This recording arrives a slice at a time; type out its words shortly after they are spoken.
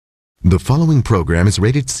The following program is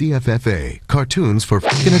rated CFFA, cartoons for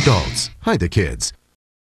f***ing adults. Hide the kids.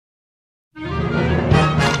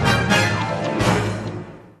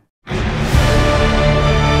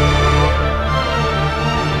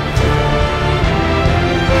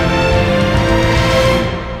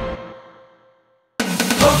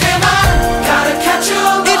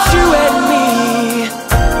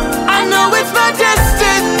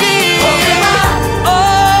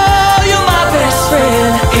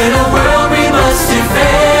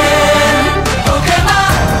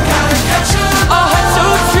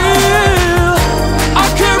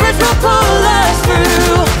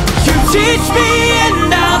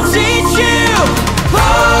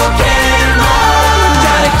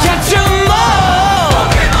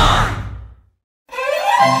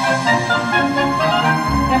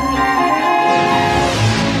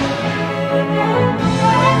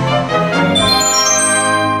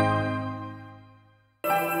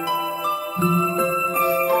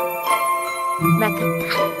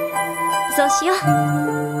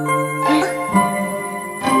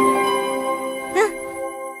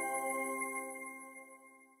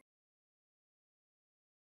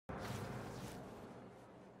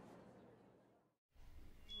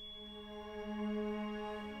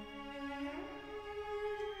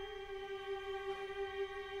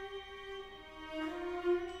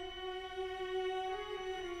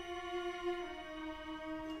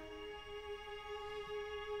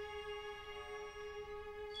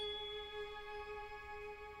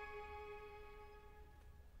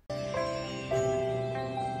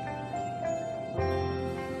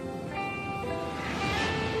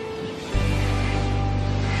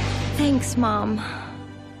 Thanks, Mom.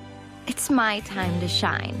 It's my time to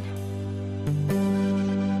shine.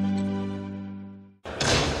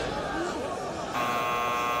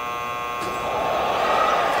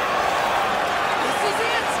 This is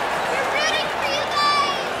it! We're rooting for you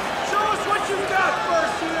guys! Show us what you got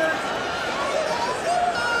first here!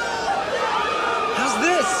 How's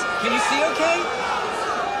this? Can you see okay?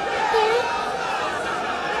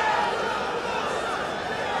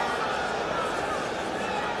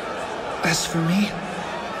 As for me,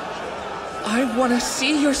 I want to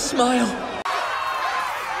see your smile.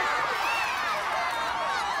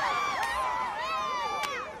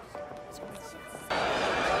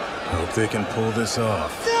 Hope they can pull this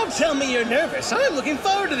off. Don't tell me you're nervous. I'm looking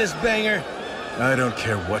forward to this banger. I don't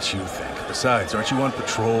care what you think. Besides, aren't you on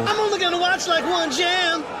patrol? I'm only gonna watch like one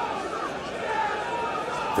jam.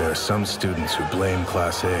 There are some students who blame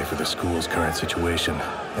Class A for the school's current situation,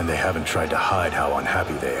 and they haven't tried to hide how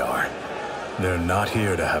unhappy they are. They're not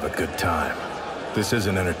here to have a good time. This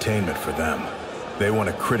isn't entertainment for them. They want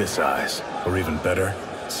to criticize, or even better,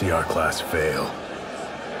 see our class fail.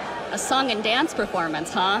 A song and dance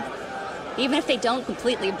performance, huh? Even if they don't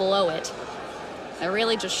completely blow it. They're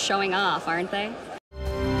really just showing off, aren't they?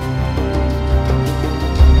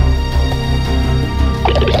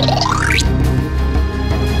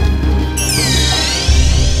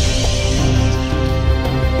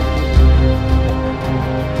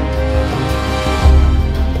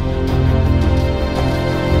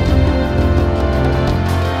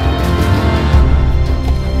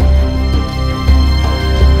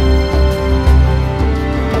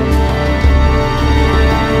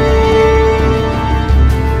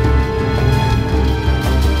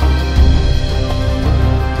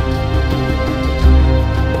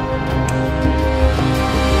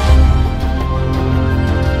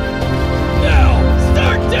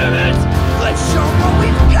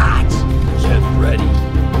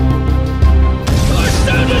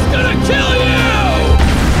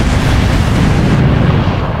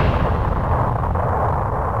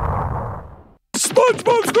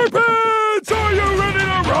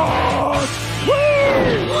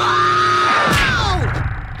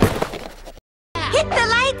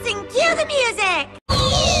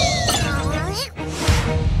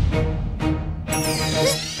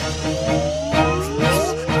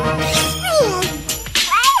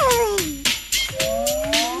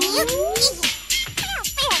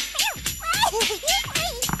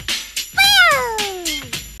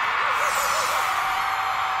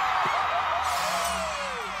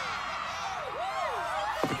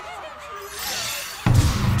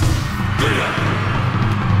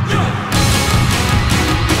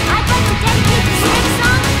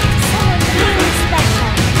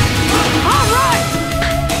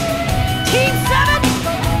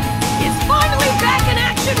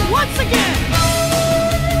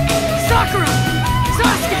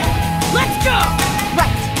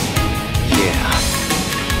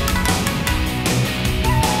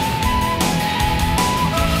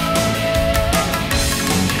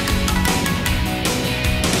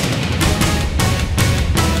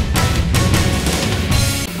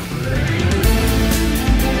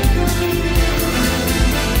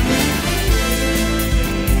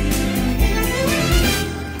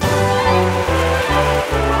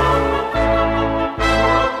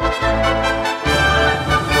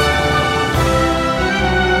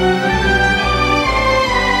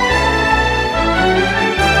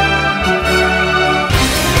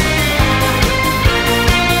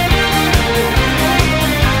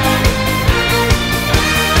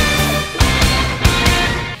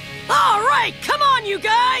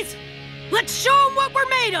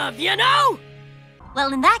 You know?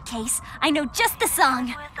 Well, in that case, I know just the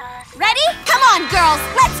song. Ready? Come on, girls!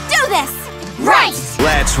 Let's do this! Right!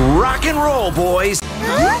 Let's rock and roll, boys!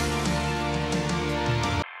 Huh?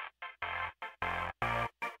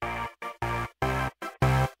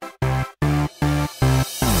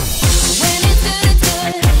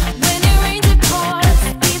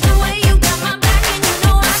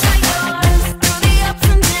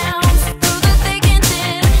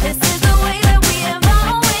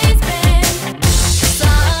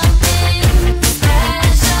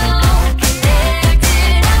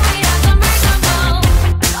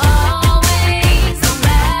 Always, no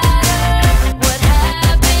matter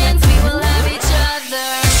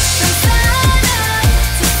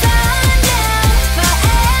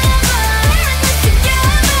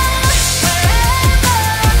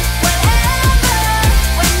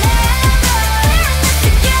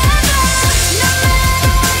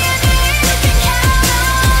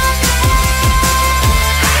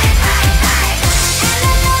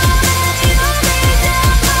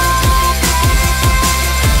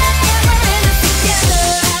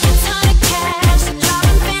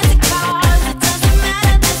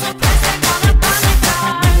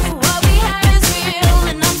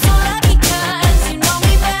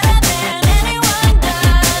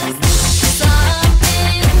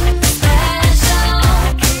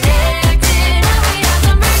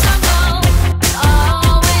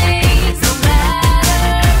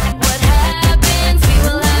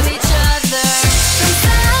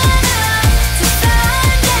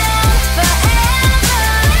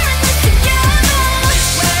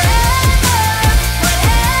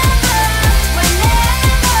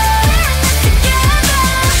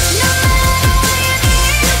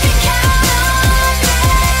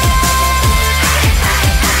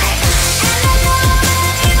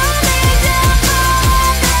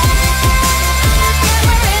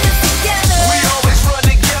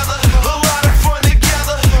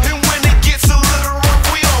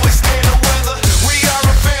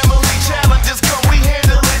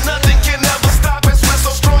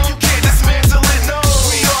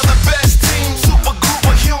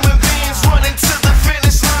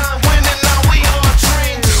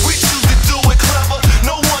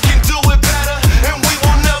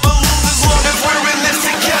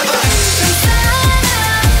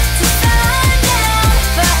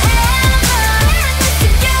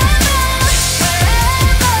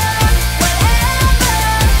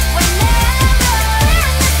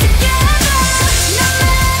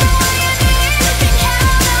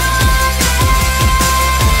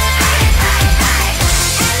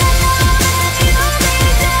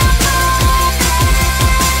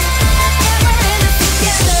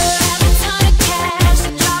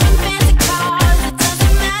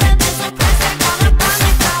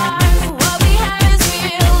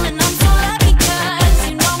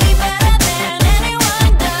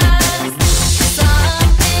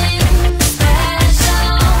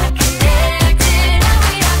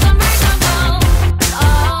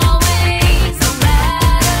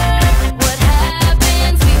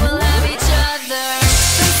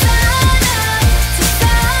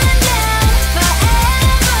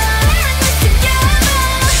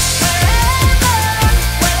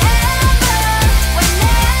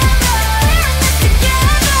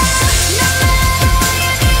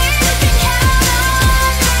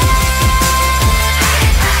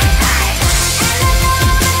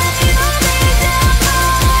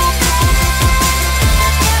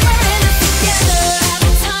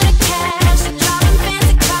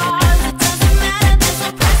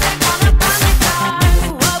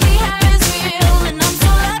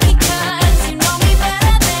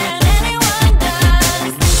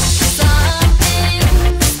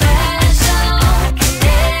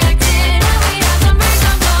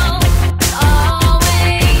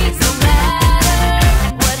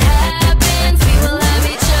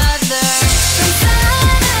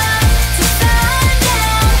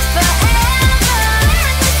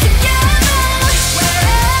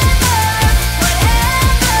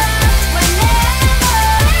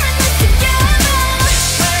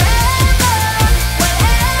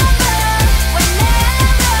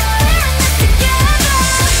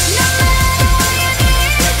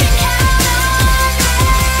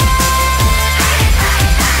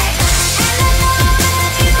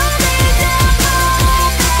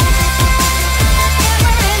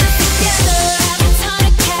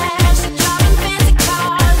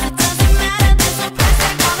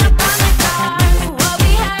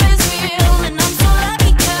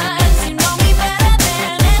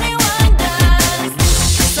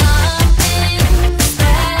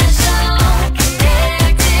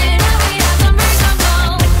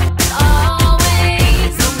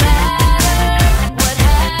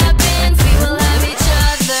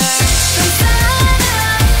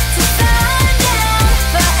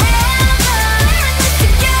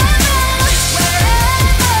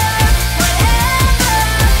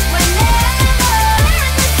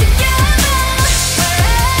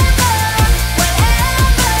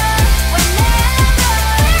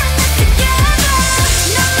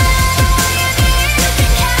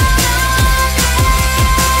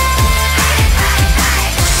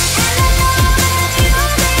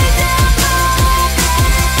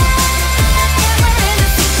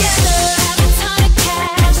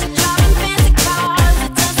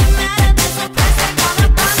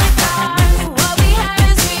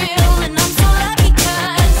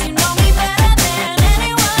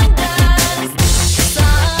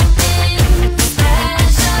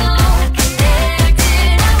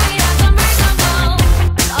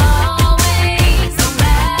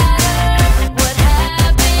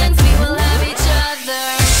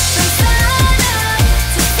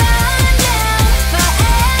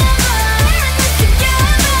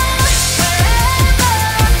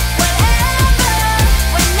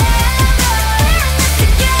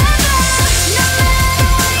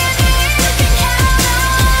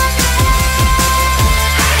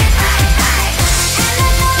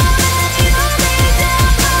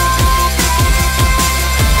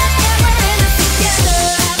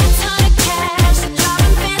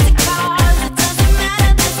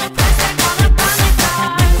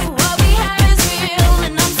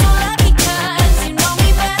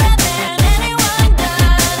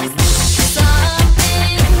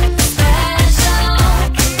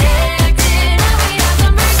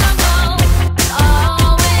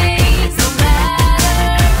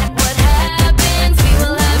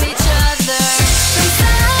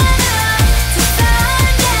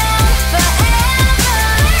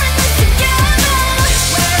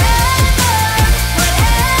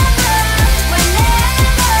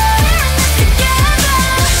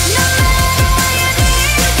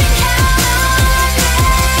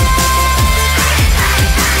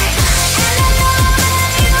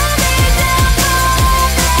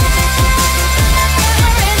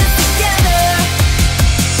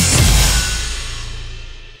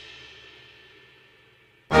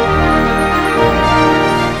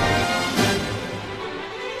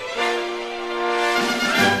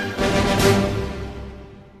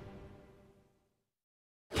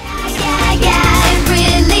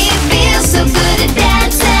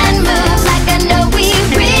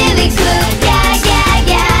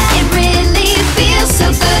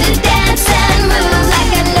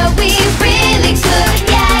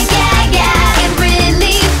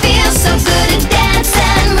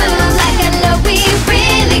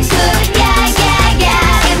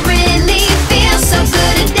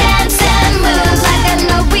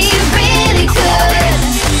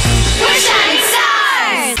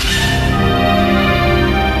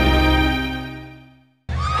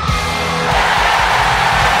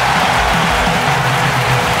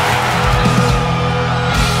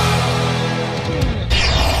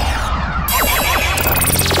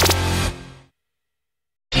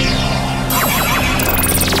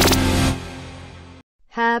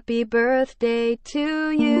Happy birthday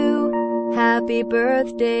to you. Happy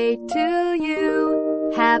birthday to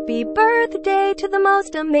you. Happy birthday to the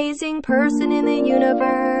most amazing person in the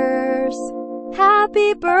universe.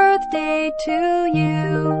 Happy birthday to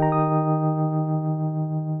you.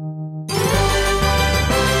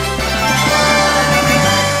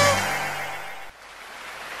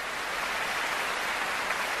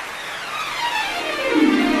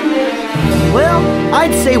 Well,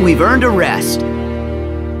 I'd say we've earned a rest.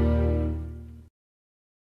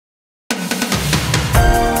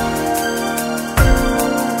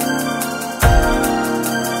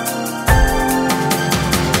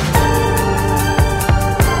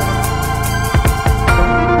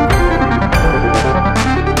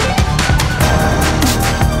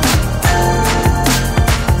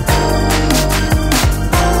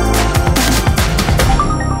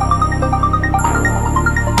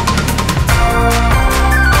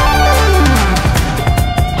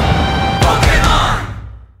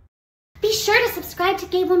 Be sure to subscribe to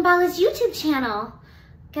GabeNwagala's YouTube channel.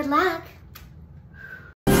 Good luck.